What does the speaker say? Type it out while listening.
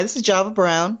This is Java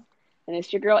Brown. And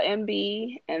it's your girl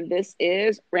MB, and this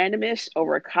is Randomish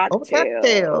Over Over cocktail.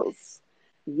 Cocktails.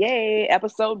 Yay,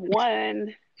 episode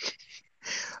one.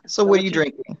 So So what are what you you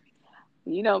drinking?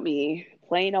 you know me,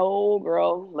 plain old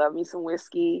girl, love me some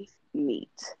whiskey, neat.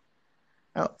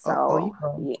 You So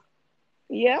know.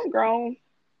 yeah, I'm grown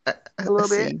a little Let's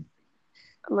bit, see.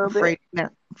 a I'm little bit. afraid now.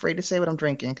 I'm afraid to say what I'm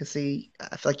drinking because see,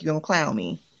 I feel like you're gonna clown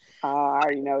me. I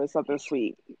already know it's something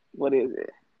sweet. What is it?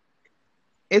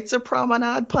 It's a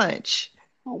promenade punch.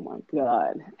 Oh my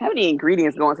God. How many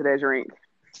ingredients go into that drink?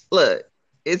 Look,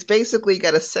 it's basically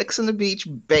got a Sex on the Beach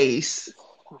base.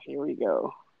 Oh, here we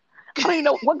go. I don't even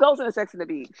know what goes into Sex on the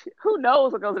Beach. Who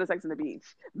knows what goes into Sex on the Beach?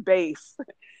 Base.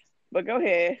 But go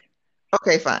ahead.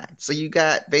 Okay, fine. So you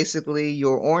got basically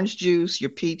your orange juice, your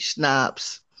peach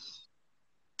schnapps,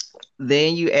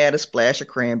 then you add a splash of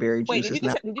cranberry Wait, juice. It's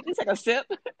not. did you just take a sip?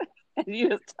 And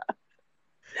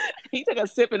you took a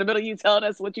sip in the middle of you telling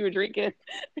us what you were drinking.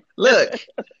 Look,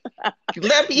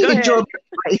 let me Go enjoy ahead.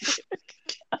 my life.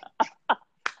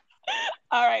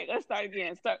 All right, let's start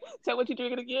again. Start. Tell what you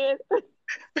drinking again.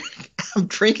 I'm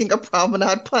drinking a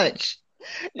promenade punch.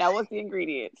 Now, what's the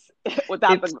ingredients It's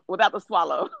without the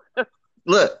swallow?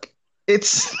 look,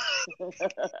 it's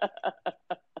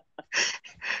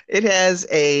it has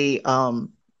a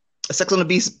Sex on the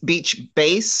Beach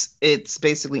base. It's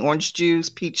basically orange juice,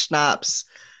 peach schnapps,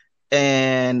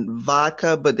 and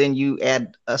vodka, but then you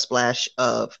add a splash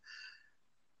of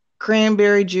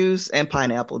cranberry juice and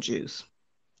pineapple juice.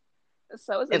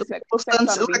 So it's It a looks like sex on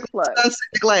the it looks like beach a plus.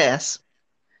 sunset glass,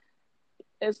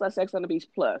 It's like Sex on the Beach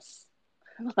plus.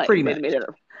 Like pretty they much. made it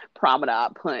a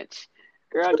promenade punch.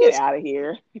 Girl, What get is out of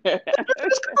here.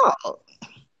 it's called?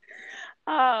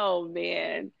 Oh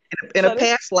man. In a So this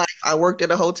past life, I worked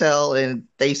at a hotel and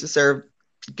they used to serve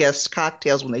guests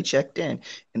cocktails when they checked in.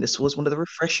 And this was one of the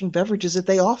refreshing beverages that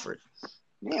they offered.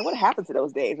 Man, what happened to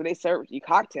those days when they served you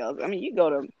cocktails? I mean, you go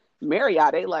to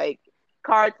Marriott, they like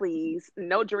card please,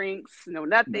 no drinks, no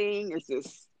nothing. It's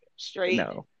just straight,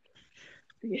 No,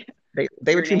 yeah,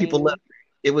 they were your treating people love.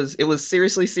 name. It was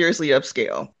seriously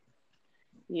upscale.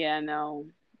 Yeah, no,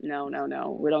 no, no,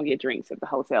 no. We don't get drinks at the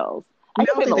hotels. I I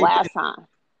can don't say think the they did. last time.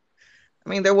 I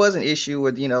mean, there was an issue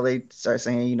with, they start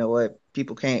saying, you know what,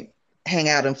 people can't hang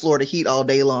out in Florida heat all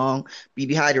day long, be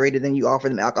dehydrated, then you offer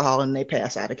them alcohol and they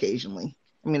pass out occasionally.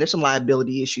 I mean, there's some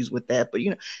liability issues with that, but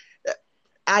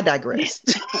I digress.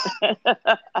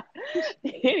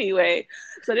 Anyway,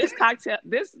 so this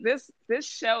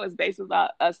show is based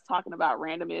about us talking about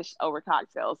randomish over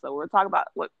cocktails. So we're talking about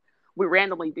what we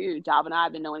randomly do. Job and I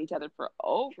have been knowing each other for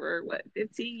over what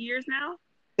 15 years now.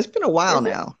 It's been a while Is it?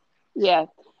 now. Yeah.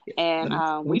 Let And me,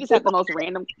 let we me just pull have the most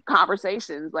random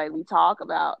conversations. Like we talk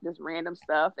about just random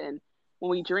stuff, and when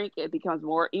we drink, it becomes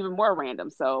even more random.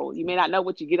 So you may not know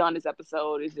what you get on this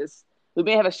episode. It's just we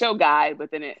may have a show guide,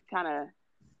 but then it kind of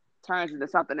turns into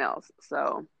something else.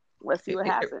 So let's see it, what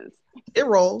it, happens. it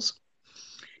rolls.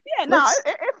 Yeah, no, Let's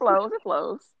it flows. It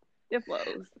flows. It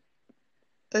flows.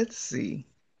 let's see.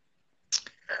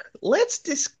 Let's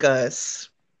discuss.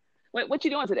 Wait, what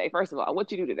you doing today? First of all,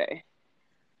 what you do today?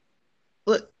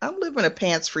 Look, I'm living a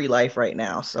pants-free life right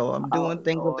now, so I'm Oh doing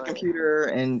things on the Lord, computer,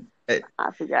 and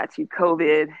I forgot you.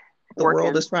 COVID the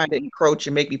world working. is trying to encroach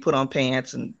and make me put on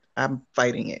pants, and I'm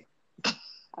fighting it.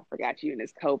 I forgot you in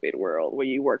this COVID world where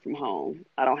you work from home.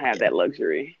 I don't have Yeah. that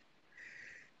luxury.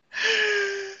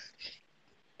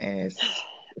 And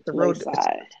it's a road.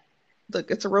 Lakeside.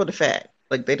 Look, it's a road to fat.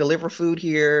 Like they deliver food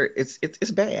here. It's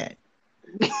bad.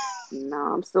 No,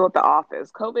 I'm still at the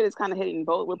office. COVID is kind of hitting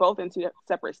both. We're both in two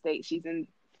separate states. She's in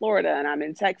Florida and I'm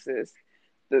in Texas.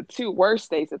 The two worst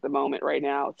states at the moment right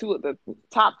now. Two of the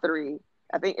top three.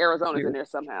 I think Arizona's in In there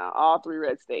somehow. All three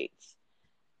red states.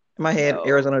 my head, So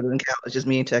Arizona doesn't count. It's just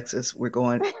me in Texas. We're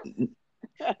going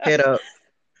head up.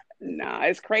 nah,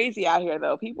 it's crazy out here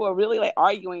though. People are really like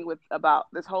arguing with about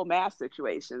this whole mask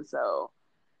situation. So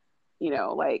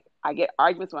like I get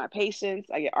arguments with my patients.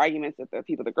 I get arguments with the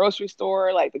people at the grocery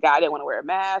store. Like the guy didn't want to wear a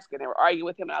mask, and they were arguing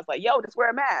with him. And I was like, "Yo, just wear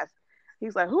a mask."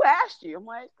 He's like, "Who asked you?" I'm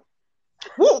like,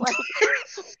 Whoop. "Like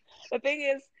the thing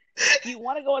is, you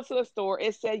want to go into a store.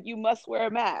 It said you must wear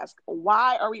a mask.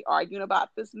 Why are we arguing about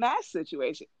this mask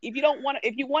situation? If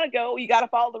you want to go, you got to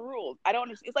follow the rules. I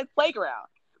don't. It's like playground.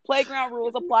 Playground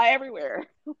rules apply everywhere.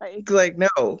 Like Like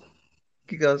no,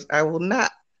 he goes. I will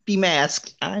not be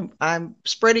masked. I'm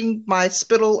spreading my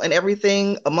spittle and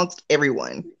everything amongst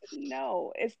everyone.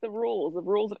 no, it's the rules. The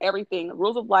rules of everything. The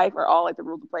rules of life are all like the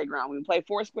rules of playground. When you play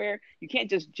Foursquare, you can't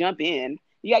just jump in.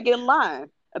 You gotta get in line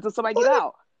until somebody get What?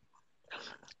 out.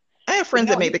 I have But friends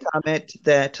that no, made the comment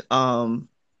that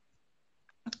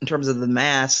in terms of the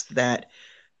mask that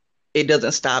it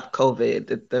doesn't stop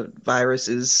COVID. The virus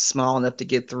is small enough to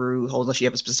get through, unless you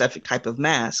have a specific type of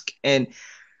mask. And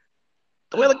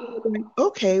the way I look at it, like,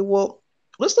 okay, well,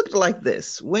 let's look at it like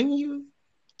this. When you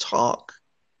talk,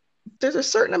 there's a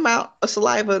certain amount of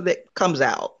saliva that comes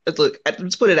out.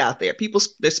 Let's put it out there. People,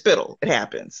 their spittle, it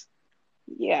happens.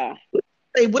 Yeah.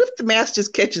 Hey, what if the mask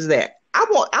just catches that?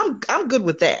 I'm good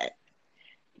with that.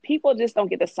 People just don't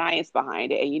get the science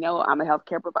behind it. And I'm a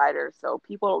healthcare provider, so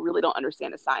people really don't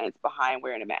understand the science behind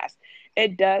wearing a mask.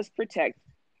 It does protect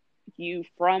you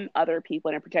from other people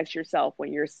and it protects yourself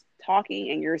when you're talking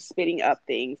and you're spitting up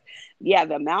things. Yeah,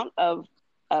 the amount of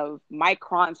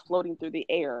microns floating through the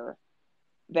air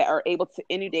that are able to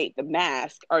inundate the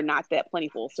mask are not that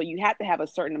plentiful. So you have to have a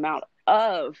certain amount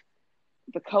of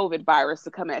the COVID virus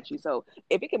to come at you. So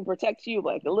if it can protect you,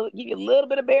 like give you a little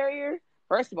bit of barrier,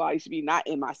 first of all, you should be not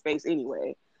in my space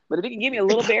anyway. But if it can give me a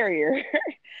little barrier,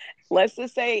 let's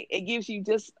just say it gives you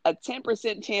just a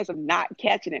 10% chance of not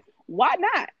catching it. Why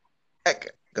not?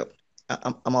 Heck, go.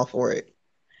 I'm all for it.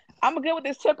 I'm good with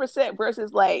this 10%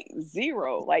 versus like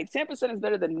zero. Like 10% is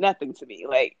better than nothing to me.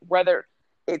 Like whether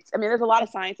there's a lot of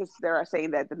scientists that are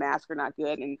saying that the masks are not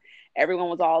good, and everyone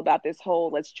was all about this whole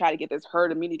let's try to get this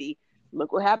herd immunity.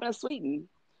 Look what happened to Sweden.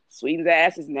 Sweden's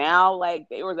ass is now like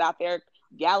they was out there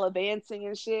gallivanting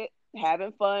and shit,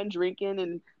 having fun, drinking,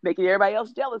 and making everybody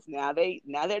else jealous. Now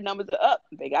their numbers are up.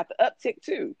 They got the uptick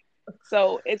too.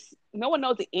 So it's no one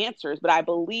knows the answers, but I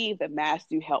believe that masks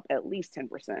do help at least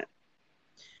 10%.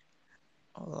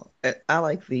 I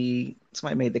like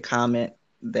somebody made the comment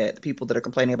that the people that are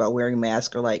complaining about wearing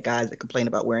masks are like guys that complain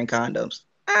about wearing condoms.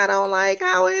 I don't like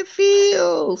how it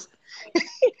feels.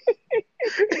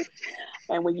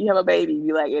 And when you have a baby,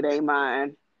 you like, it ain't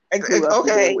mine. Who else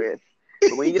you been with?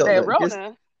 But when you get that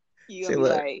Rona, you're going to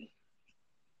be like,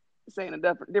 saying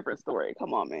a different story.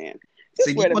 Come on, man.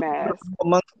 Just wear the mask.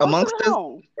 Amongst us,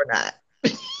 or not.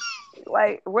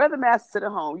 Like, wear the mask, sit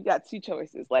at home. You got two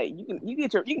choices. Like, you can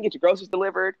get your groceries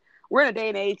delivered. We're in a day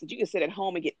and age that you can sit at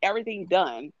home and get everything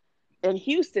done. In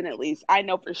Houston, at least, I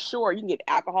know for sure you can get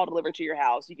alcohol delivered to your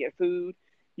house. You get food.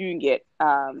 You can get,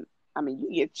 you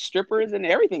can get strippers and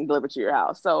everything delivered to your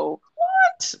house. So,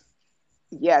 what?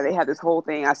 Yeah, they had this whole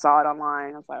thing. I saw it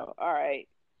online. I was like, all right.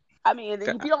 I mean, if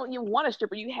you don't even want a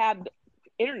stripper, you have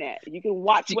internet. You can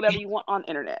watch whatever you want on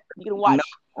internet. You can watch.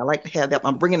 No, I like to have that.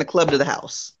 I'm bringing the club to the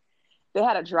house. They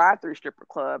had a drive-through stripper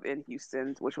club in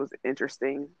Houston, which was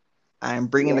interesting. I'm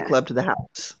bringing the club to the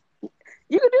house.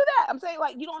 You can do that. I'm saying,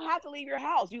 like, you don't have to leave your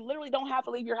house. You literally don't have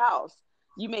to leave your house.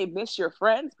 You may miss your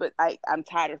friends, but I'm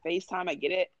tired of FaceTime. I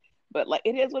get it. But, like,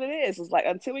 it is what it is. It's like,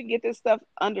 until we get this stuff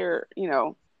under,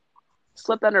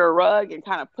 slipped under a rug and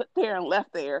kind of put there and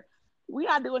left there, we're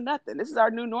not doing nothing. This is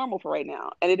our new normal for right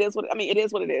now. And it is what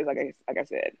it is, like I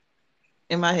said.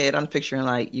 In my head, I'm picturing,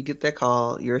 like, you get that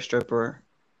call, you're a stripper,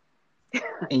 and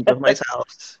you go to somebody's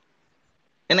house.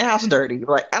 And the house is dirty. You're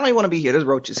like, I don't even want to be here. There's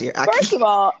roaches here. First of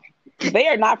all, they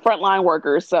are not frontline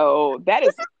workers. So that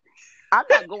is, I'm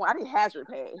not going. I need hazard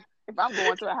pay. If I'm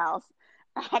going to a house,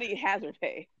 I need hazard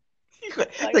pay.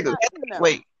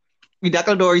 Wait, you knock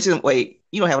on the door, you say, wait,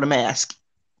 you don't have a mask.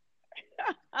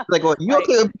 Like, well, you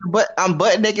okay, but I'm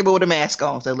butt naked but with a mask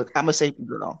on. So, look, I'm a safety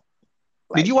girl.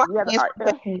 Did you watch?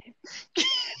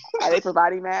 Are they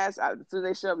providing masks? As soon as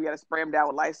they show up, you got to spray them down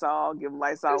with Lysol, give them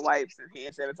Lysol wipes and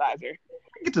hand sanitizer.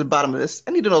 Get to the bottom of this.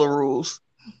 I need to know the rules.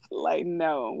 Like,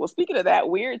 no. Well, speaking of that,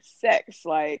 weird sex,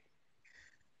 like,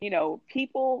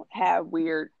 people have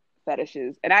weird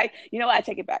fetishes. And I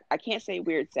take it back. I can't say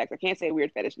weird sex. I can't say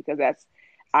weird fetish because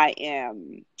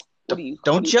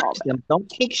don't judge them. Don't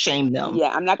kink shame them. Yeah,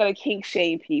 I'm not going to kink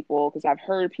shame people because I've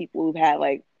heard people who've had,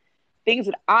 like, things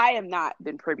that I have not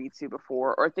been privy to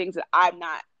before or things that I'm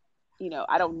not,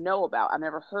 I don't know about. I've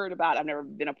never heard about. I've never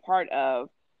been a part of.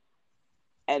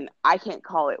 And I can't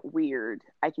call it weird.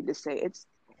 I can just say it's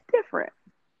different.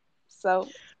 So,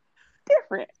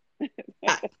 different.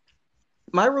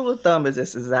 My rule of thumb is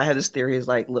this: I had this theory. Is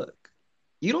like, look,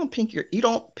 you don't pick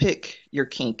your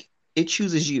kink. It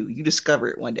chooses you. You discover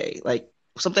it one day. Like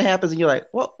something happens, and you're like,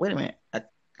 well, wait a minute. I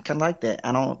kind of like that.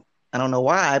 I don't know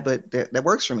why, but that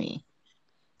works for me.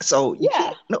 So you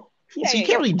can't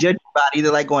really judge anybody.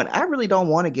 They're like going, I really don't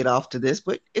want to get off to this,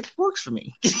 but it works for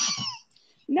me.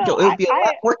 No, it would be a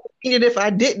lot more convenient if I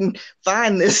didn't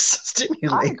find this stimulating.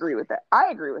 I agree with that. I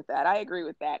agree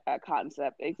with that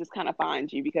concept. It just kind of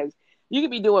finds you because you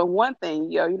could be doing one thing.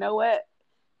 You know what?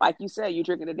 Like you said, you're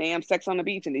drinking a damn Sex on the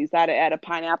Beach and you decided to add a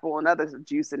pineapple and other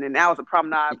juice and then now it's a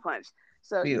promenade punch.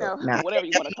 So, whatever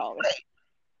you want to call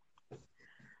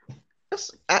it.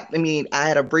 I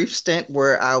had a brief stint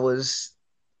where I was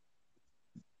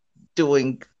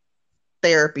doing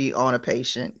therapy on a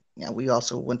patient. We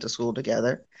also went to school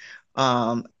together.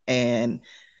 And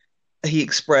he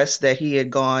expressed that he had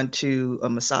gone to a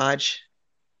massage,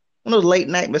 one of the late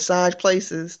night massage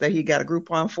places that he got a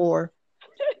Groupon for.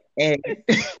 And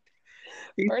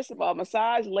First of all,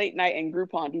 massage, late night, and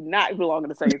Groupon do not belong in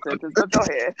the same sentence. But go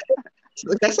ahead.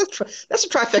 that's a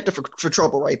trifecta for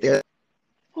trouble right there.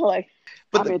 Like,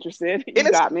 But I'm interested.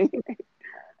 You got me.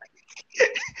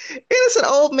 Innocent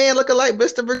old man looking like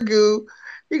Mr. Magoo.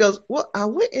 He goes, well, I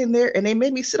went in there and they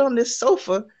made me sit on this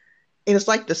sofa, and it's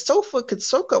like the sofa could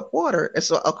soak up water. And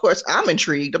so, of course, I'm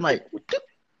intrigued. I'm like,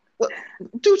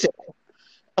 do tell.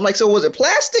 I'm like, so was it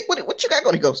plastic? What you got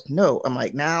going? He goes, no. I'm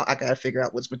like, now I got to figure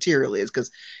out what its material is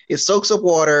because it soaks up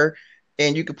water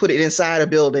and you can put it inside a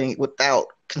building without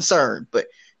concern. But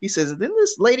he says, then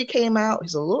this lady came out.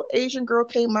 He's a little Asian girl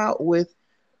came out with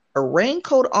a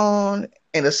raincoat on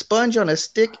and a sponge on a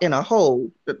stick in a hole.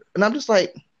 And I'm just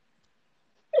like,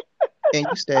 and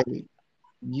you stayed.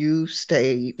 You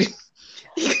stayed.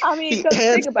 I mean, because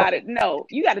think about it. No,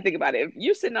 you got to think about it.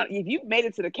 If you've made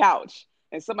it to the couch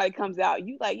and somebody comes out,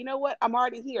 you like, you know what? I'm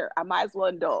already here. I might as well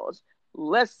indulge.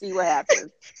 Let's see what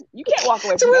happens. You can't walk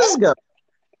away from that.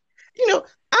 You know,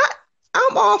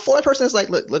 I'm all for a person that's like,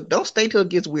 look, don't stay till it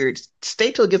gets weird.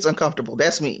 Stay till it gets uncomfortable.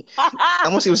 That's me. I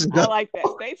want to see what's I like that.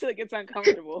 Stay till it gets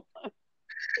uncomfortable.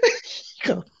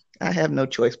 I have no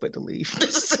choice but to leave.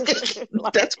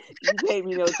 You gave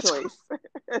me no choice.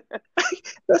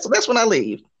 That's when I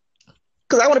leave.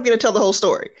 Because I want to be able to tell the whole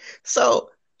story.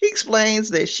 So he explains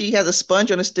that she has a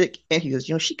sponge on a stick, and he goes,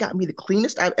 she got me the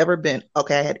cleanest I've ever been.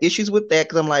 Okay, I had issues with that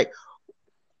because I'm like,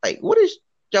 what is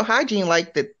your hygiene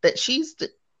like that she's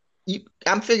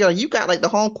I'm figuring you got like the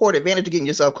home court advantage of getting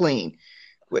yourself clean.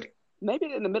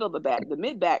 Maybe in the middle of the back, the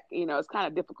mid back, it's kind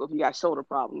of difficult if you got shoulder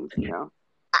problems,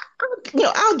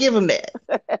 I'll give him that.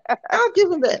 I'll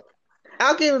give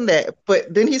him that.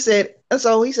 But then he said,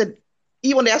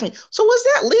 he wanted to ask me, so was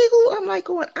that legal? I'm like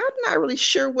I'm not really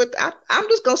sure I'm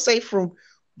just going to say from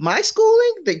my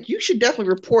schooling that you should definitely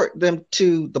report them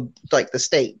to the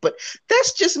state. But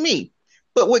that's just me.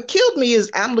 But what killed me is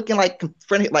I'm looking like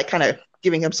confronting, like kind of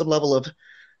giving him some level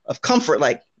of comfort.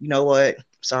 Like, you know what?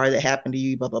 Sorry that happened to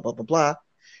you, blah, blah, blah, blah, blah.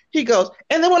 He goes,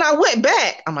 and then when I went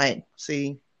back, I'm like,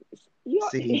 see.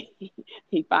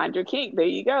 He find your kink. There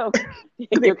you go. He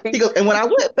goes, and when I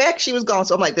went back, she was gone.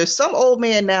 So I'm like, there's some old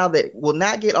man now that will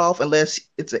not get off unless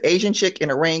it's an Asian chick in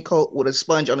a raincoat with a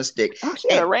sponge on a stick. Oh,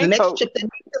 she had a raincoat. The next chick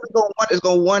that is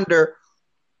going to wonder,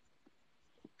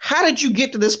 how did you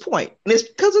get to this point? And it's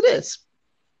because of this.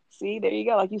 See, there you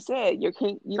go. Like you said, your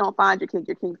kink, you don't find your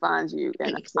kink finds you.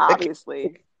 And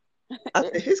obviously.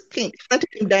 His kink sent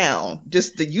him down.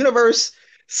 Just the universe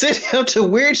sent him to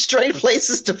weird, strange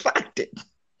places to find it.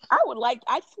 I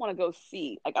just want to go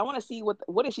see. Like, I want to see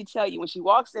what did she tell you when she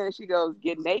walks in and she goes,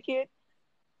 get naked?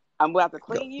 I'm about to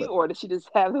clean you? Or does she just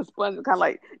have this sponge that kind of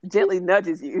like gently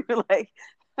nudges you? like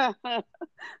I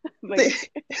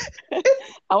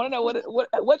want to know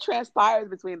what transpires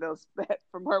between those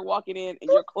from her walking in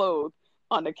and your clothes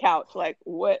on the couch. Like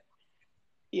what?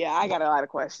 Yeah, I got a lot of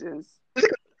questions.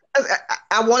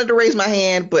 I wanted to raise my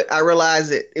hand, but I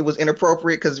realized that it was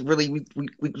inappropriate because really we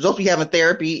supposed to be having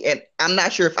therapy, and I'm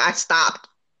not sure if I stopped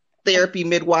therapy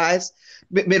midway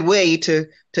to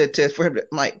for him to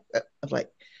I was like,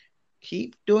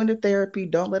 keep doing the therapy.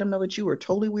 Don't let him know that you were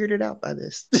totally weirded out by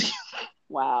this.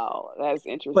 Wow, that's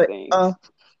interesting. But,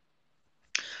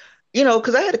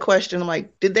 because I had a question. I'm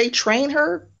like, did they train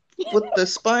her with the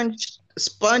sponge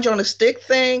on a stick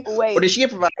thing? Wait. Or did she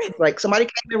provide, like, somebody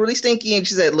came in really stinky and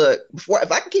she said, look,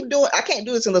 if I can keep doing, I can't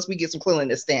do this unless we get some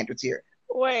cleanliness standards here.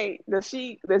 Wait, is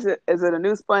it a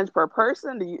new sponge per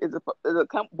person? Is it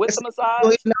come with the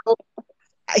massage? No,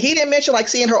 he didn't mention like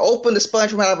seeing her open the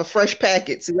sponge from out of a fresh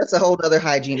packet. See, that's a whole other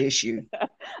hygiene issue.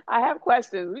 I have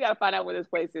questions. We got to find out where this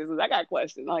place is. I got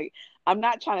questions. Like, I'm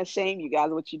not trying to shame you guys.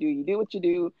 What you do, you do what you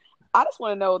do. I just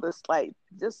want to know this, like,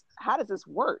 just how does this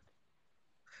work?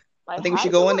 Like, I think we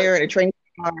should go in there and train.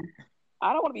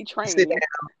 I don't want to be trained.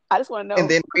 I just want to know. And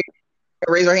then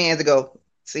raise our hands and go,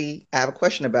 see, I have a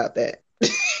question about that.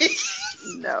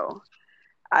 No.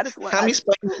 I just want. How many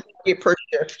sponges get per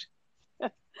shift?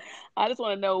 I just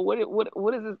want to know what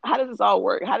is this? How does this all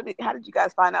work? How did you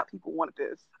guys find out people wanted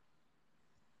this?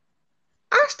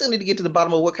 I still need to get to the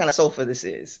bottom of what kind of sofa this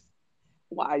is.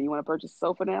 Why do you want to purchase a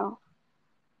sofa now?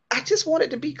 I just want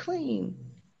it to be clean.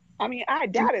 I mean, I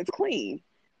doubt it's clean.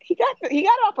 He got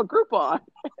off a Groupon.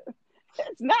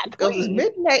 It's not clean.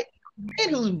 It's midnight. Man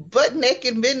who's butt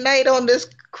naked midnight on this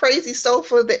crazy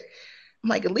sofa that I'm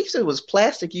like, at least it was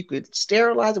plastic. You could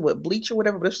sterilize it with bleach or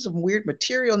whatever, but this was some weird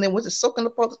material. And then was it soaking the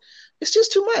product? It's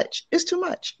just too much. It's too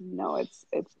much. No, it's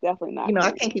definitely You not know,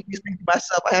 I clean. can't keep these things to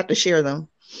myself. I have to share them.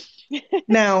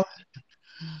 Now,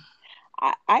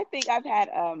 I think I've had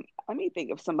let me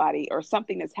think of somebody or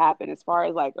something that's happened as far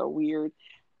as like a weird,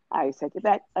 I take it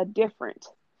back, a different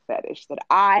fetish that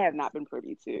I have not been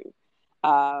privy to.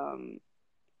 Um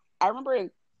I remember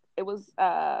it was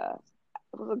a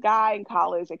guy in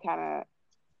college that kind of,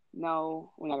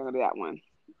 no, we're not gonna do that one.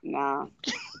 Nah.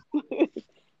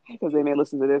 Because they may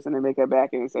listen to this and they may get back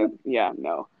and say, yeah,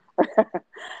 no.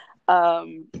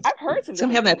 I've heard some so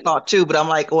I'm different having that things. thought too, but I'm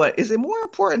like, what is it more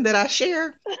important that I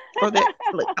share or that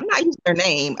look, I'm not using their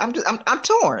name. I'm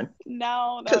torn.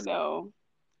 No, no, Because no.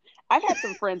 I've had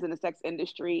some friends in the sex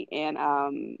industry, and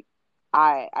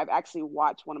I've actually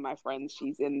watched one of my friends.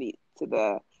 She's in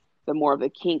the more of the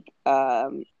kink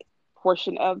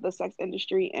portion of the sex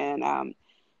industry, and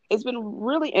it's been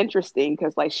really interesting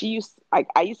because like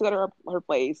I used to go to her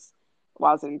place while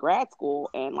I was in grad school,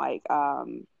 and like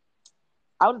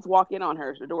I would just walk in on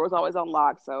her. The door was always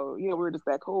unlocked, so we were just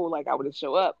that cool. Like I would just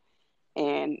show up,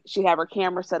 and she'd have her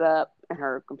camera set up and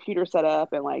her computer set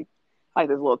up, and like this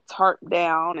little tarp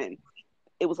down, and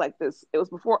it was like this. It was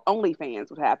before OnlyFans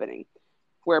was happening,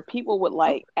 where people would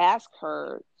like ask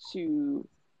her to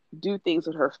do things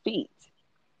with her feet.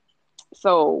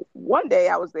 So one day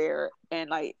I was there, and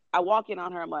like I walk in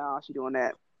on her, I'm like, oh, she doing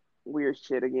that weird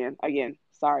shit again. Again,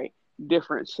 sorry,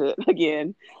 different shit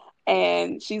again.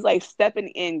 And she's like stepping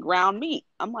in ground meat.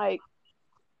 I'm like,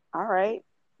 all right,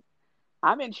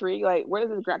 I'm intrigued. Like, where does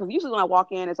this ground? Because usually when I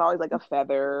walk in, it's always like a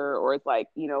feather, or it's like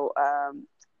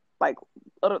like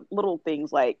little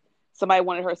things like somebody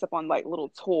wanted her to step on like little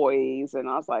toys, and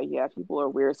I was like, yeah, people are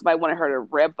weird. Somebody wanted her to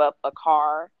rev up a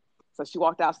car, so she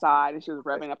walked outside and she was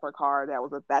revving up her car.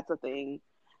 That's a thing.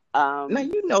 now Um,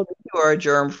 you know that you are a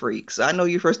germ freak. So I know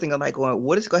your first thing I'm like going,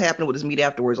 what is going to happen with this meat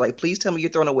afterwards? Like, please tell me you're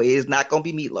throwing away. It's not going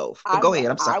to be meatloaf. But I go ahead.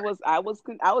 I'm sorry. I was.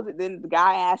 Then the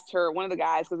guy asked her. One of the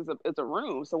guys, because it's a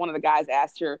room, so one of the guys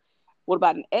asked her, "What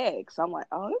about an egg?" So I'm like,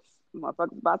 "Oh, this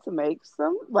motherfucker's about to make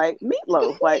some like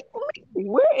meatloaf. Like,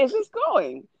 where is this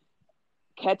going?"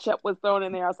 Ketchup was thrown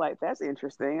in there. I was like, "That's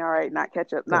interesting. All right, not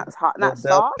ketchup, The, not hot, the not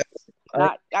bell sauce,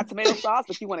 pepper, not tomato sauce,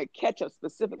 but you wanted ketchup,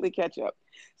 specifically ketchup."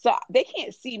 So they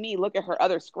can't see me look at her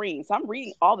other screen. So I'm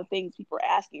reading all the things people are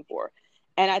asking for,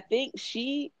 and I think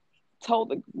she told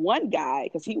the one guy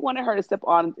because he wanted her to step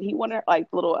on. He wanted like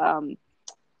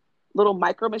little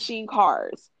micro machine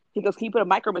cars. He goes, "Can you put a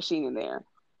micro machine in there?"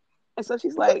 And so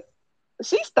she's like,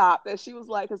 she stopped and she was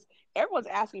like, because everyone's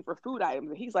asking for food items,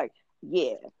 and he's like,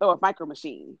 "Yeah, throw a micro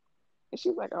machine." And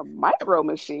she's like, "A micro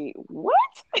machine? What?"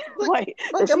 like,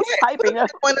 Like, and like, am she's I, typing up.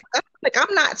 like,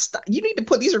 I'm not, you need to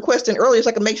put these requests in earlier so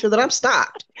I can make sure that I'm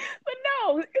stopped. But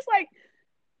no, it's like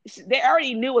they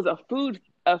already knew it was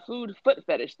a food foot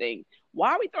fetish thing.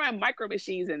 Why are we throwing micro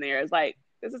machines in there? It's like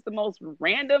this is the most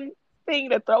random thing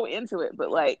to throw into it,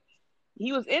 but like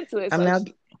he was into it. I'm So now,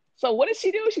 so what does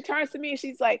she do? She turns to me and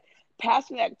she's like, "Pass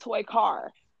me that toy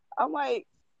car." I'm like,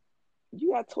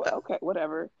 "You got toy? Okay,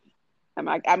 whatever."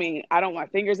 I mean, I don't want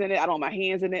my fingers in it. I don't want my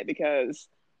hands in it because,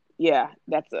 yeah,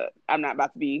 I'm not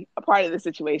about to be a part of this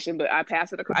situation. But I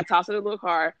toss it a little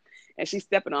car, and she's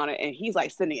stepping on it, and he's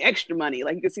like sending extra money.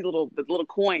 Like you can see the little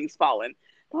coins falling.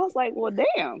 I was like, well,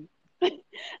 damn.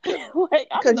 Like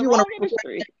I'm in because the you want wrong to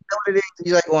industry. know what it is.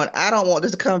 You're like going, I don't want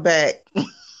this to come back.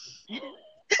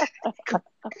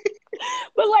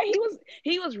 But like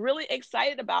he was really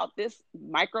excited about this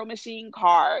micro machine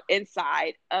car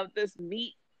inside of this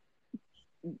meat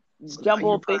So now you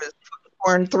jumble put thing. a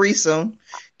porn threesome.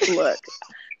 Look,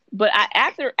 but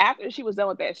after she was done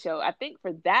with that show, I think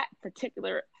for that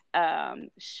particular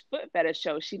foot fetish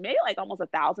show, she made like almost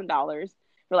 $1,000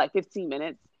 for like 15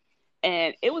 minutes,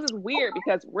 and it was just weird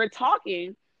because we're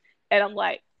talking, and I'm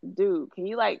like, dude, can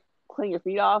you like clean your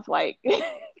feet off, like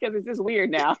because it's just weird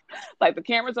now, like the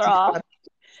cameras are off,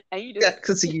 and you just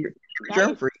Because you're a now germ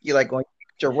you freak. You're like going,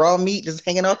 your raw meat just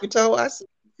hanging off your toe.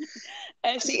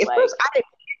 and she's See, at like, first I didn't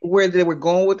know where they were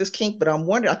going with this kink, but I'm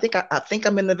wondering. I think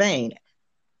I'm in the vein.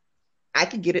 I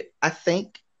could get it. I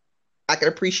think I could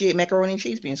appreciate macaroni and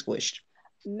cheese being squished.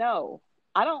 no,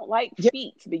 I don't like Yeah,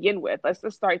 feet to begin with. Let's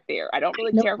just start there. I don't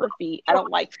really no, care for feet. I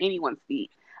don't like anyone's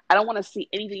feet. I don't want to see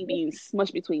anything being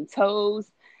smushed between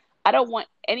toes. I don't want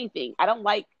anything. I don't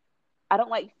like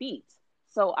feet.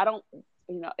 So I don't,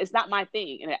 it's not my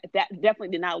thing. And that definitely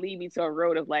did not lead me to a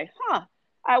road of like, huh,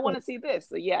 I want to see this.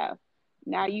 So yeah,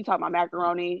 now you talk about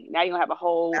macaroni. Now you're gonna have a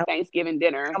whole now, Thanksgiving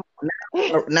dinner.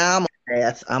 now I'm on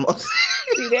path. I'm on.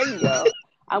 See, there you go.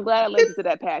 I'm glad I led you to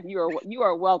that path. You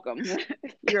are welcome.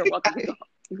 you're welcome to go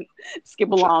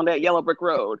skip along that yellow brick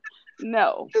road.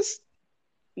 No, Just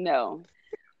no,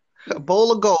 a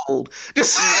bowl of gold.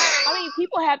 Just no. I mean,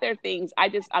 people have their things.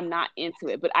 I'm not into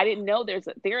it. But I didn't know there's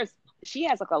she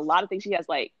has like a lot of things. She has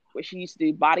like where she used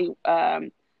to do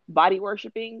body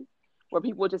worshiping, where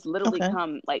people would just literally okay.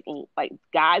 come like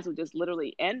guys would just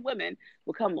literally and women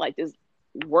would come like just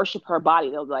worship her body.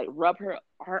 They'll like rub her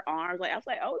arms. Like I was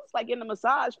like, oh, it's like getting a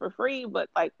massage for free, but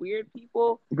like weird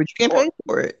people But you can't or pay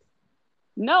for it.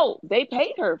 no, they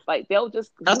paid her. Like they'll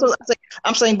just That's do what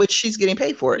I'm saying, but she's getting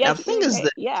paid for it. yeah, Now the she's thing getting is paid.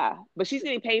 that Yeah, but she's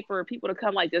getting paid for people to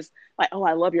come like just like, oh,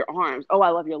 I love your arms. Oh, I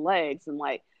love your legs. And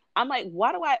like, I'm like,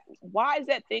 why is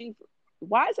that thing?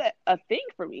 Why is that a thing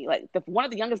for me? Like, one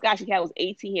of the youngest guys she had was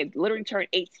 18. He had literally turned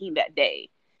 18 that day,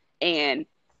 and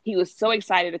he was so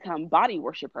excited to come body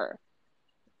worship her.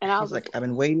 And I was he's just, like, I've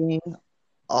been waiting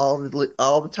all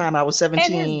the time I was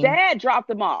and his 17. dad dropped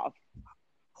him off.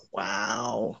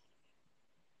 Wow.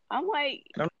 I'm like,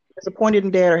 I don't know if you're disappointed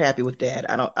in dad or happy with dad.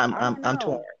 I don't. I don't I'm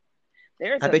torn. know.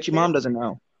 There's I a bet your there's mom doesn't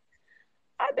know.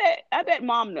 I bet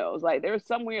mom knows. Like there's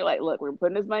somewhere like, look, we're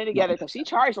putting this money together because she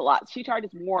charged a lot. She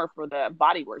charges more for the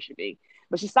body worshiping,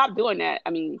 but she stopped doing that.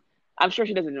 I mean, I'm sure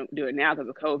she doesn't do it now because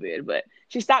of COVID, but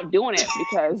she stopped doing it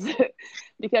because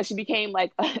because she became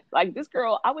like this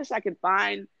girl. I wish I could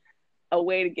find a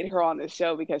way to get her on this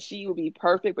show because she would be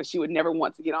perfect, but she would never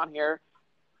want to get on here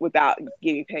without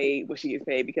getting paid what she gets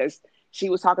paid because she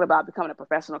was talking about becoming a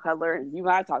professional cuddler, and you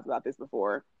and I talked about this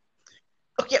before.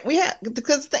 Okay, we have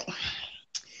because the thing.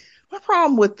 My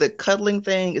problem with the cuddling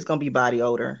thing is gonna be body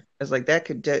odor. It's like that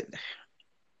could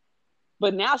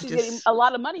But now she's getting just a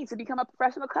lot of money to become a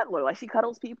professional cuddler. Like she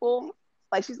cuddles people,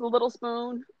 like she's a little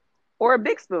spoon or a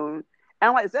big spoon. And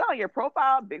I'm like, is that on your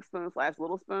profile? Big spoon slash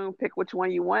little spoon. Pick which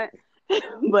one you want. it's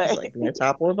But like being a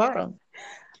top or bottom.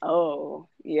 oh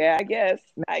yeah, I guess.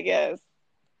 I guess.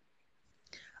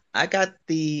 I got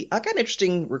an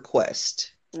interesting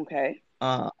request Okay.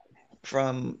 uh,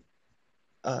 from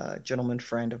a gentleman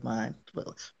friend of mine,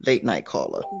 well, late night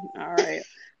caller, All right,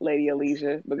 Lady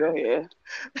Alicia. But go ahead.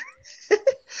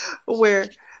 where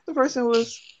the person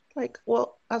was like,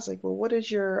 well, I was like, well, what is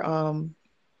your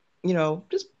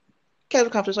just casual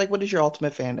conversation, like, what is your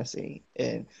ultimate fantasy?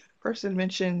 And person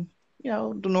mentioned,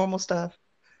 the normal stuff.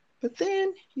 But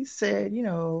then he said,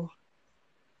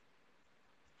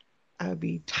 I'd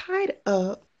be tied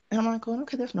up. And I'm like going,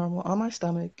 okay, that's normal on my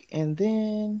stomach. And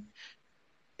then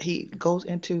he goes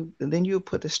into, and then you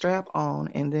put the strap on.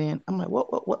 And then I'm like,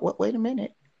 what, wait a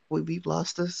minute. We've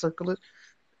lost the circle of,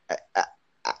 I, I,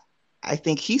 I I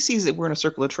think he sees that we're in a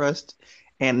circle of trust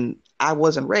and I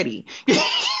wasn't ready.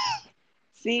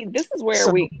 See, this is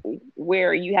So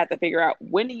where you have to figure out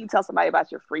when do you tell somebody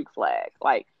about your freak flag?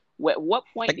 Like what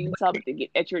point like, do you tell them to get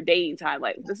at your dating time?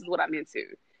 Like this is what I'm into.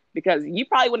 Because you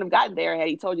probably wouldn't have gotten there had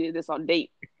he told you this on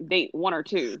date one or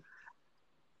two.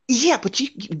 yeah, but you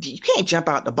can't jump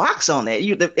out the box on that.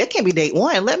 That can't be date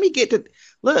one. Let me get to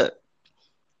look.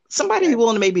 Somebody be Okay.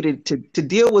 willing to maybe to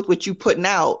deal with what you putting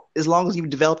out as long as you've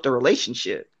developed a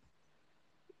relationship.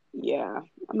 Yeah. I'm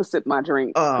gonna sip my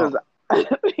drink Um, because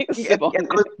yeah, sip on yeah,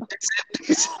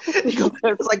 you go,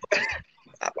 it. it's like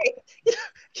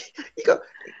you go.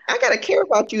 I gotta care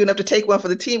about you enough to take one for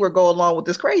the team or go along with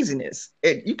this craziness.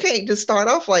 And you can't just start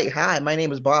off like, "Hi, my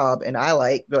name is Bob, and I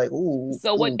like." Be like, "Ooh,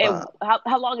 So what ooh, Bob."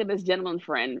 how long had this gentleman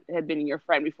friend had been your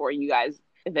friend before you guys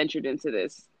ventured into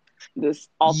this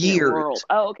alternate world? Years.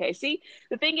 Oh, okay. See,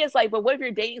 the thing is like, but what if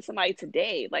you're dating somebody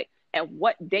today? Like, at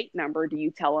what date number do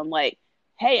you tell them like,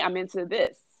 hey, I'm into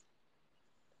this?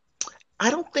 I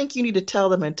don't think you need to tell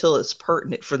them until it's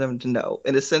pertinent for them to know,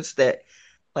 in the sense that,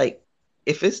 like,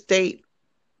 if it's date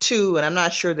two and I'm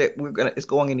not sure that it's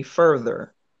going any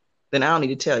further, then I don't need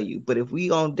to tell you. But if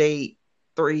we on date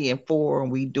three and four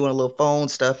and we doing a little phone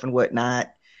stuff and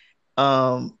whatnot,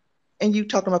 um, and you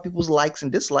talking about people's likes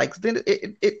and dislikes, then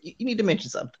you need to mention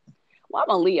something. Well,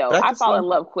 I'm a Leo. But I I can fall see. in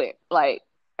love quick. Like,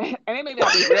 and it may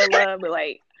not be real love, but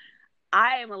like,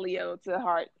 I am a Leo to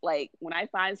heart. Like, when I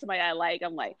find somebody I like,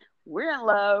 I'm like, we're in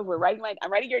love. We're writing like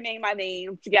I'm writing your name, my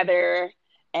name together,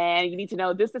 and you need to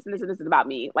know this, this, and this, and this about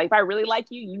me. Like, if I really like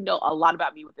you, you know a lot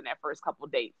about me within that first couple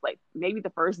of dates. Like, maybe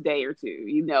the first day or two,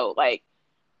 you know, like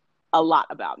a lot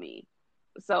about me.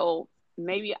 So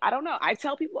maybe I don't know. I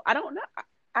tell people I don't know.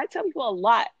 I tell people a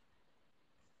lot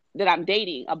that I'm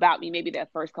dating about me. Maybe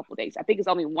that first couple of dates. I think it's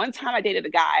only one time I dated a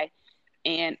guy,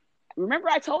 and remember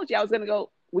I told you I was gonna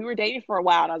go. We were dating for a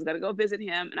while, and I was gonna go visit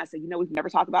him. And I said, we've never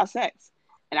talked about sex,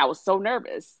 and I was so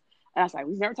nervous. And I was like,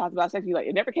 we've never talked about sex. He's like,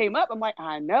 it never came up. I'm like,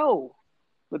 I know,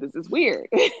 but this is weird.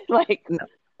 Like, No,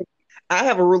 I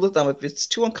have a rule of thumb. If it's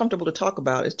too uncomfortable to talk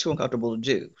about, it's too uncomfortable to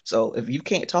do. So if you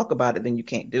can't talk about it, then you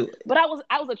can't do it. But I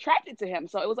was attracted to him,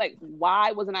 so it was like,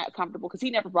 why wasn't I comfortable? Because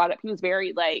he never brought it up. He was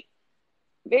very like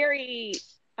very,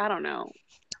 I don't know.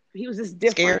 He was just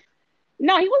Scared? different.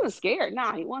 No, he wasn't scared.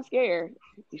 Nah, he wasn't scared.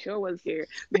 He sure wasn't scared.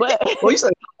 But Well, you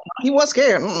said he was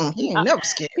scared. He ain't never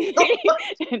scared.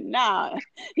 nah,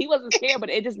 he wasn't scared,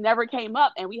 but it just never came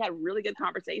up. And we had really good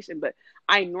conversation. But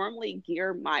I normally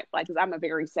gear my, like, because I'm a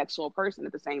very sexual person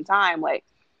at the same time. Like,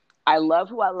 I love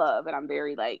who I love, and I'm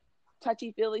very, like,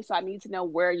 touchy feely. So I need to know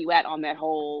where you at on that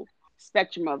whole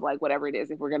spectrum of, like, whatever it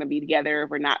is, if we're going to be together, if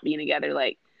we're not being together.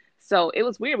 Like, so it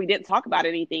was weird. We didn't talk about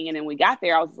anything. And then we got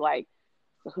there, I was like,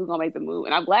 so who's gonna make the move?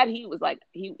 And I'm glad he was like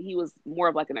he was more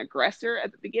of like an aggressor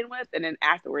at the begin with, and then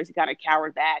afterwards he kind of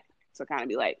cowered back to kind of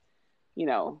be like,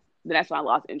 then that's when I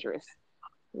lost interest.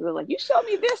 It was like, you showed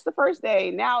me this the first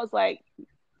day. Now it's like,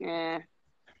 this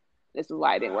is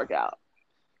why it didn't work out.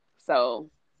 So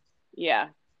yeah.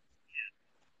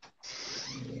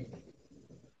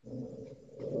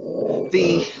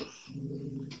 The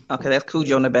Okay, that's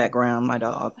Cujo in the background, my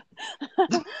dog.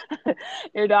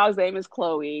 Your dog's name is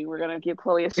Chloe. We're gonna give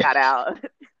Chloe a shout out.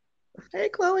 Hey,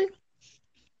 Chloe.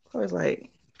 Chloe's like,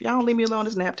 if y'all don't leave me alone,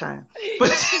 it's nap time.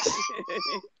 But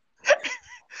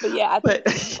But yeah, I think,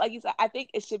 but like you said, I think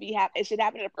it should be it should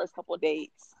happen in the first couple of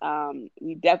dates.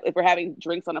 We definitely, if we're having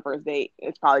drinks on the first date,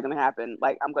 it's probably gonna happen.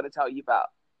 Like, I'm gonna tell you about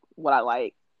what I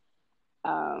like.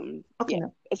 okay, Yeah,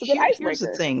 it's a good here's the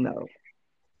icebreaker. thing though.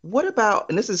 What about,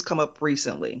 and this has come up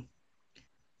recently,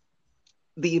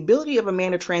 the ability of a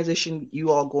man to transition you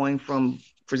all going from,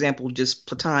 for example, just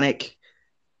platonic,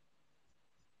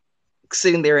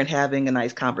 sitting there and having a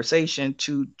nice conversation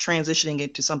to transitioning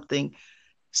it to something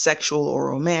sexual or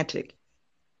romantic.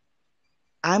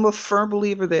 I'm a firm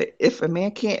believer that if a man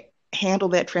can't handle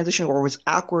that transition or was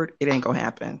awkward, it ain't gonna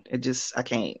happen. I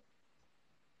can't.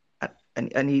 I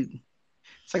need.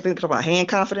 It's like they talk about hand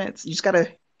confidence. You just gotta.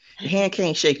 Your hand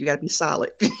can't shake. You gotta be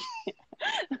solid.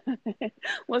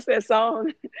 What's that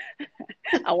song?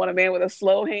 I want a man with a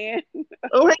slow hand.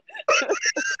 Oh,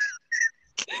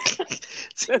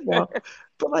 well,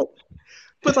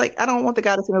 but like, I don't want the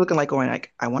guy that's looking like going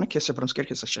like, I want to kiss her, but I'm scared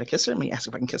to kiss her. Should I kiss her? Let me ask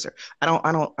if I can kiss her. I don't.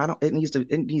 It needs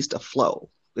to flow.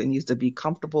 It needs to be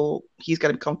comfortable. He's got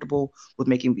to be comfortable with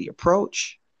making the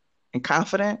approach and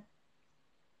confident.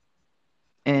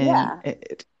 And Yeah.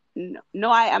 No,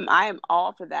 I am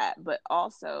all for that. But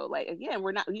also, like, again,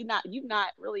 you've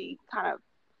not really kind of,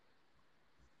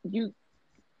 you,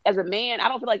 as a man, I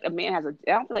don't feel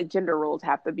like gender roles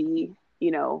have to be,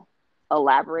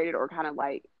 elaborated or kind of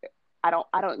like, I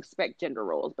don't expect gender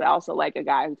roles, but I also like a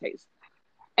guy who takes,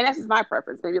 and that's just my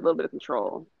preference, maybe a little bit of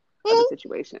control of the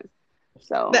situation.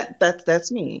 So that's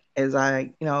me. As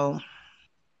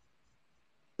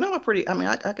no, I'm pretty. I mean,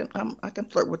 I can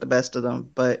flirt with the best of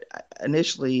them, but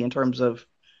initially, in terms of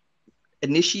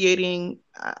initiating,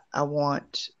 I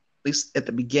want, at least at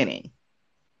the beginning,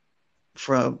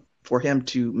 for him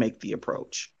to make the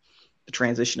approach. The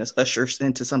transition is ushers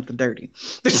into something dirty.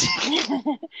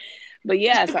 but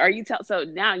yeah, so so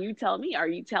now you tell me, are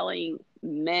you telling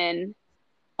men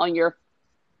on your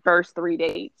first 3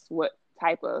 dates what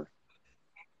type of,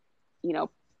 you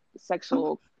know,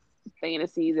 sexual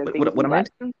fantasies and things What you am I like?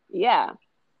 into? Yeah.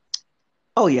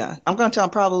 Oh yeah, I'm gonna tell him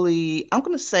probably. I'm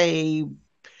gonna say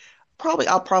probably.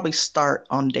 I'll probably start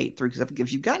on date three because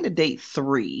if you've gotten to date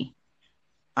three,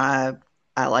 I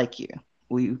I like you.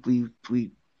 We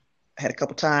had a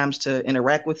couple times to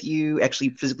interact with you, actually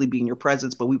physically be in your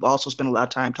presence, but we've also spent a lot of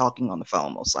time talking on the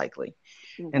phone, most likely.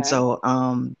 And Okay. so,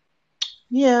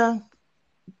 yeah,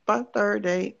 by third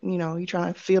date, you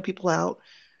trying to feel people out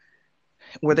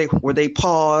where they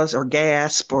pause or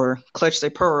gasp or clutch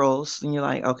their pearls, and you're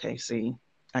like, okay, see,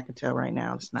 I can tell right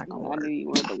now it's not gonna I knew work. you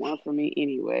weren't the one for me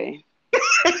anyway. All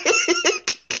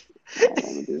right,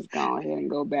 let me just go ahead and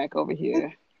go back over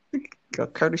here.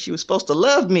 Curtis, you was supposed to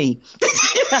love me.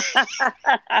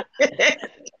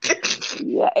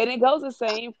 Yeah, and it goes the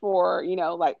same for,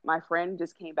 like, my friend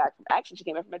just came back from, actually, she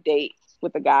came back from a date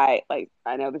with a guy. Like,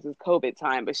 I know this is COVID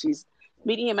time, but she's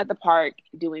meeting him at the park,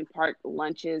 doing park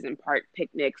lunches and park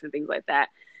picnics and things like that.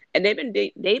 And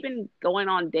they've been going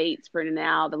on dates for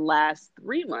now the last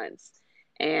 3 months,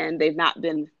 and they've not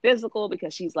been physical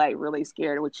because she's like really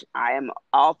scared, which I am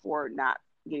all for not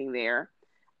getting there.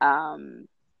 Um,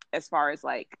 as far as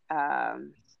like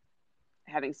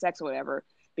having sex or whatever,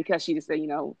 because she just said,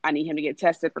 I need him to get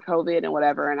tested for COVID and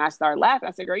whatever. And I started laughing.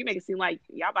 I said, girl, you make it seem like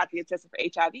y'all about to get tested for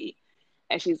HIV.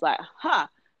 And she's like, huh,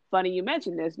 funny you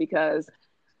mentioned this, because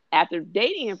after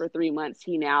dating him for 3 months,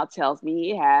 he now tells me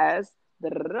he has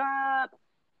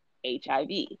HIV.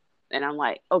 And I'm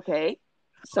like, okay,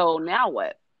 so now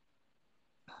what?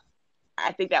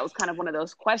 I think that was kind of one of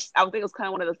those questions. I think it was kind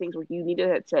of one of those things where you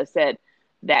needed to have said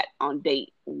that on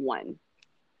date one,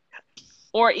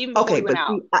 or even before Okay, we went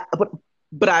but out.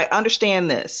 but I understand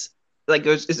this. Like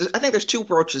I think there's two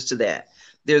approaches to that.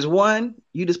 There's one,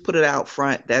 you just put it out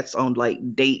front. That's on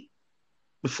like date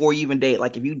before you even date.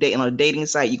 Like if you date on a dating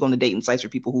site, you go on the dating sites for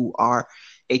people who are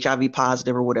HIV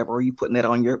positive or whatever, or you putting that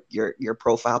on your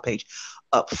profile page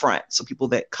up front. So people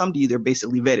that come to you, they're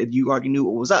basically vetted. You already knew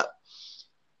what was up.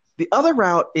 The other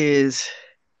route is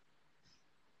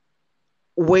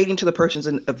waiting till the person's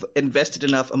invested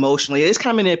enough emotionally. It is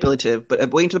kind of manipulative,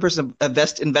 but waiting till the person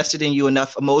invested in you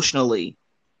enough emotionally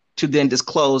to then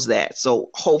disclose that. So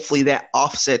hopefully that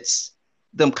offsets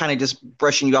them kind of just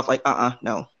brushing you off like,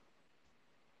 no,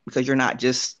 because you're not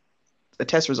just a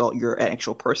test result, you're an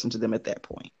actual person to them at that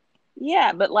point.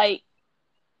 Yeah, but like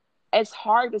it's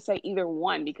hard to say either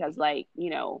one because like,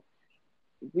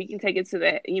 we can take it to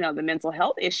the mental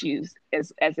health issues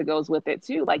as it goes with it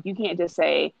too. Like you can't just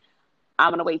say,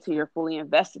 I'm gonna wait till you're fully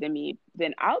invested in me.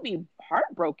 Then I'll be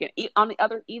heartbroken on the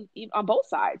other on both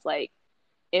sides. Like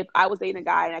if I was dating a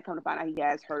guy and I come to find out he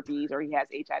has herpes or he has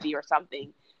HIV or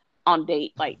something on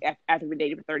date, like after we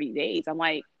dated for 30 days, I'm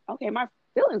like, okay, my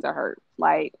feelings are hurt.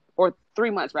 Like, or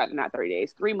 3 months rather, not 30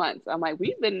 days, 3 months. I'm like,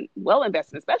 we've been well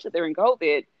invested, especially during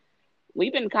COVID.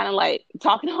 We've been kind of like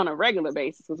talking on a regular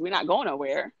basis because we're not going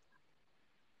nowhere.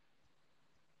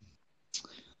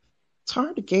 It's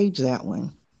hard to gauge that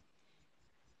one.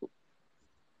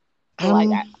 So like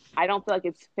Um, I don't feel like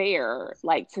it's fair.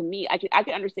 Like to me, I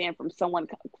can understand from someone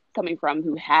coming from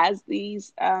who has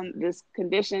this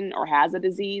condition or has a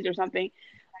disease or something.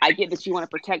 I get that you want to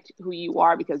protect who you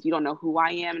are because you don't know who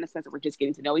I am in the sense that we're just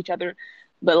getting to know each other.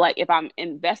 But like if I'm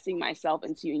investing myself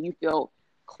into you and you feel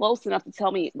close enough to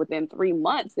tell me within 3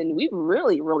 months, then we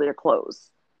really, really are close.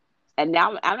 And now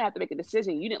I'm gonna have to make a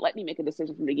decision. You didn't let me make a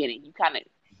decision from the beginning. You kind of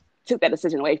took that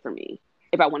decision away from me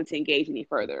if I wanted to engage any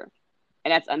further.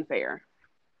 And that's unfair.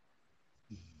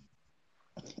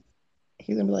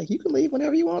 he's gonna be like, you can leave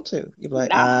whenever you want to. You're like,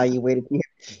 Nah. you waited till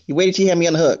you had me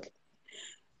on the hook.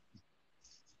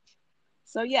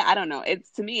 So yeah, I don't know.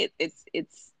 It's to me,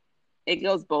 it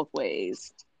goes both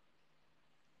ways.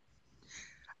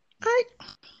 I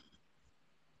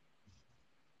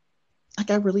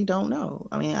I really don't know.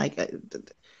 I mean,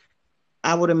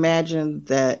 I would imagine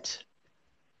that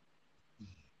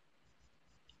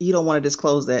you don't want to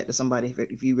disclose that to somebody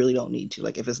if you really don't need to.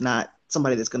 Like if it's not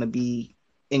somebody that's going to be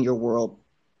in your world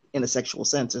in a sexual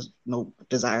sense, there's no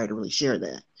desire to really share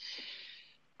that.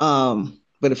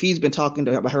 But if he's been talking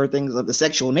to her things of the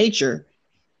sexual nature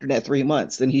in that 3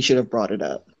 months, then he should have brought it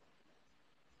up.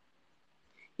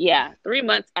 Yeah, 3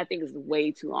 months I think is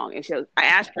way too long. And I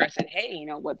asked her, I said, hey,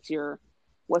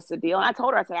 what's the deal? And I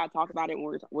told her, I said, I'll talk about it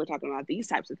when we're talking about these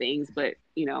types of things. But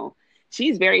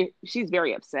she's very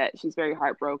upset. She's very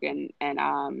heartbroken,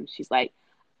 and she's like,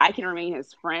 I can remain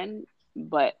his friend,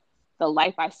 but the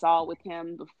life I saw with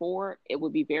him before, it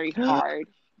would be very hard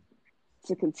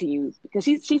to continue because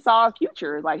she saw a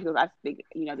future. Like she goes, I think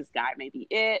this guy may be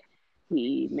it.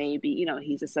 He may be,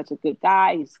 he's just such a good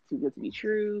guy. He's too good to be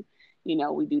true.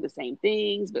 We do the same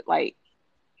things, but like,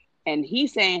 and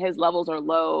he's saying his levels are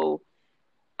low.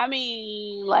 I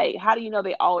mean, like, how do you know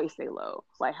they always stay low?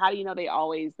 Like, how do you know they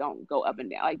always don't go up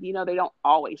and down? Like, they don't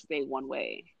always stay one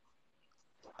way.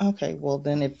 Okay, well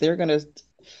then if they're gonna,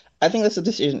 I think that's a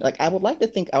decision. Like I would like to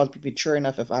think I would be mature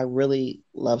enough if I really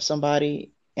love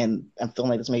somebody and I'm feeling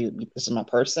like this is my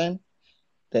person,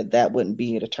 that wouldn't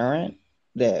be a deterrent.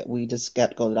 That we just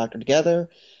got to go to the doctor together.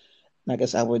 And I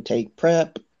guess I would take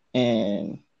PrEP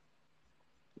and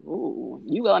Ooh,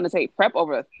 you willing to take PrEP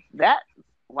over that?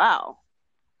 Wow.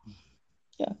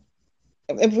 yeah.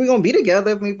 If we're gonna be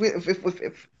together, if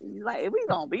Like, if we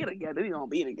gonna be together, we gonna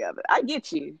be together. I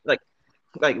get you. like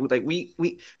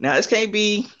we now this can't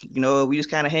be we just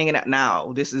kind of hanging out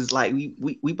now. This is like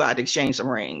we about to exchange some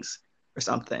rings or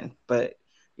something. But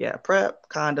yeah, PrEP,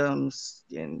 condoms,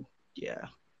 and yeah.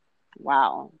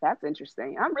 Wow, that's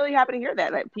interesting. I'm really happy to hear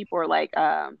that. That people are like,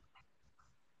 I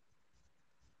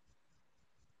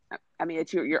mean,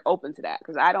 that you're open to that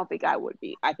because I don't think I would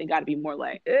be. I think I'd be more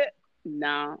like,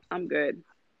 no, I'm good.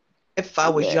 If I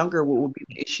I'm was good. younger, what would be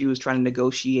the issue is trying to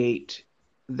negotiate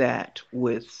that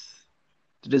with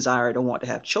the desire to want to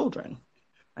have children.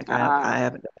 Like I Uh,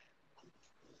 haven't.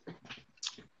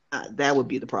 That would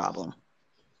be the problem.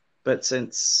 But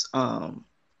since I'm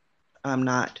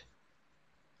not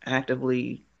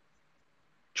actively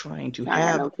trying to I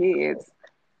got no have kids.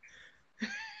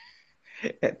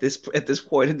 at this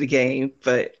point in the game,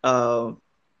 but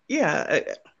yeah,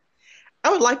 I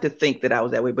would like to think that I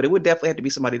was that way, but it would definitely have to be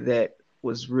somebody that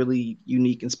was really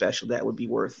unique and special. That would be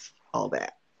worth all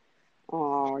that.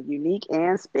 Oh, unique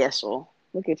and special.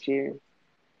 Look at you.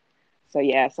 So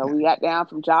yeah, so we got down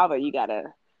from Java. You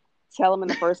gotta tell them in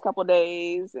the first couple of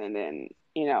days, and then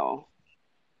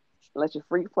let your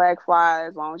freak flag fly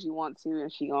as long as you want to,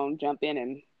 and she gonna jump in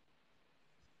and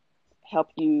help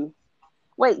you.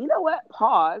 Wait, you know what?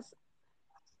 Pause.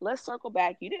 Let's circle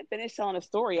back. You didn't finish telling a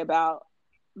story about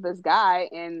this guy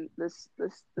and this.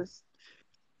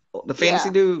 The fantasy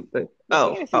Yeah, dude. the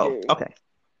fantasy dude. Okay.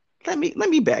 Let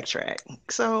me backtrack.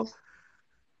 So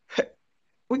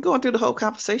we're going through the whole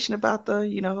conversation about the,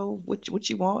 what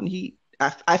you want, and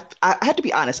I had to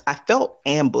be honest. I felt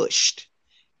ambushed,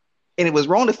 and it was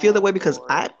wrong to feel that Oh way because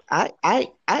Lord.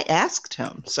 I asked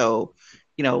him. So,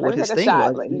 Let what me take his a thing shot.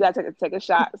 was. Like you gotta take a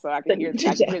shot so I can hear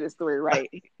the story right.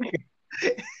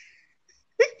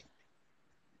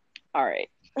 All right.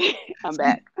 I'm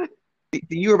back.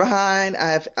 You were behind.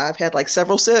 I've had like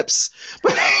several sips,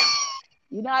 but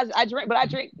I drink, but I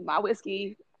drink my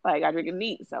whiskey like I drink it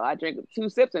neat. So I drink two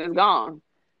sips and it's gone.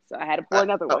 So I had to pour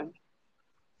another oh, one.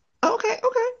 okay.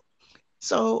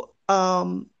 So,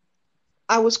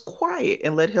 I was quiet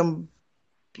and let him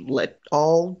let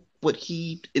all what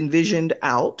he envisioned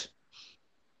out.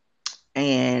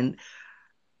 And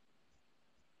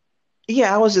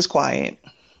yeah, I was just quiet.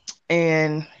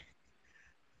 And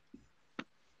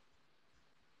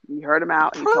You heard him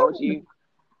out. He told probably you.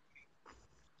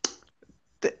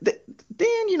 th th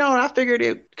then, I figured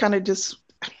it kind of just,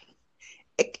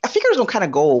 I figured it was gonna kind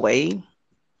of go away.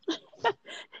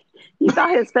 He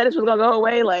thought his fetish was gonna go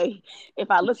away. Like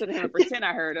if I listen to him and pretend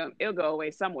I heard him, it'll go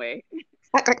away some way.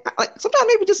 Like sometimes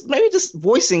maybe just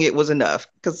voicing it was enough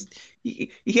because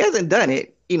he hasn't done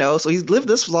it, so he's lived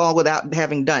this long without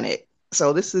having done it.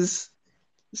 So this is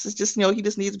just, he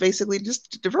just needs basically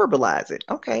just to verbalize it.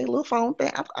 Okay, a little phone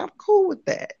thing. I'm cool with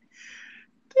that.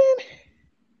 Then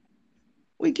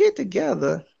we get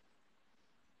together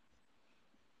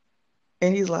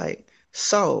and he's like,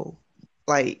 so,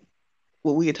 like,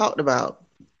 what we had talked about.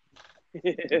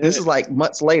 This is like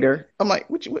months later. I'm like,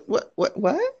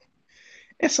 what?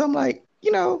 And so I'm like,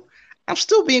 I'm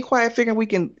still being quiet, figuring we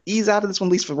can ease out of this one,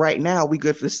 at least for right now. We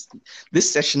good for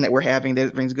this session that we're having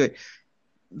that brings good.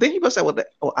 Then he busts out with that,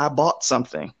 oh, I bought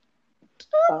something.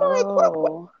 I'm like, what?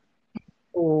 Oh,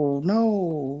 Oh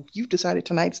no, you've decided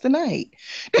tonight's the night.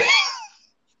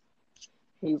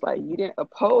 he's like, you didn't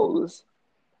oppose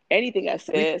anything I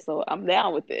said, so I'm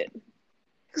down with it,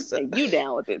 So, and you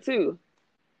down with it too.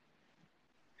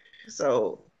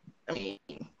 so I mean,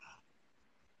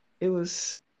 it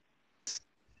was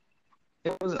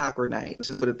it was an awkward night. Let's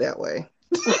just put it that way.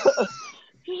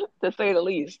 To say the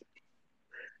least.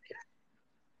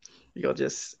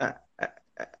 Just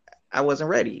I wasn't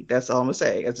ready. That's all I'm gonna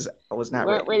say. I was You not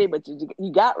weren't ready. ready, but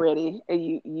you got ready, and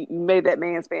you made that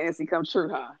man's fantasy come true,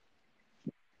 huh?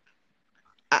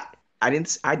 I I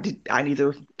didn't. I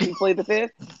neither. You played the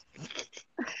fifth.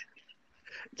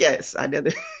 Yes, I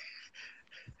neither.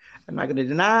 I'm not gonna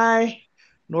deny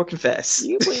nor confess.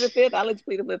 You plead the fifth. I'll let you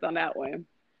plead the fifth on that one.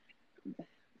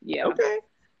 Yeah, Okay.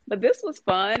 but this was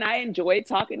fun. I enjoyed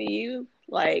talking to you.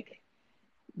 Like,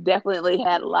 definitely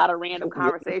had a lot of random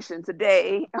conversation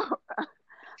today.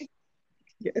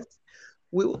 Yes,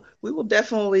 we will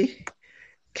definitely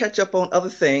catch up on other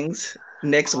things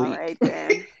next All week. right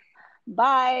then.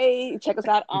 Bye. Check us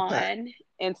out Bye. on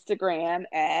Instagram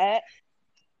at.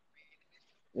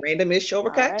 Randomish over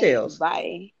All right. cocktails.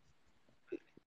 Bye.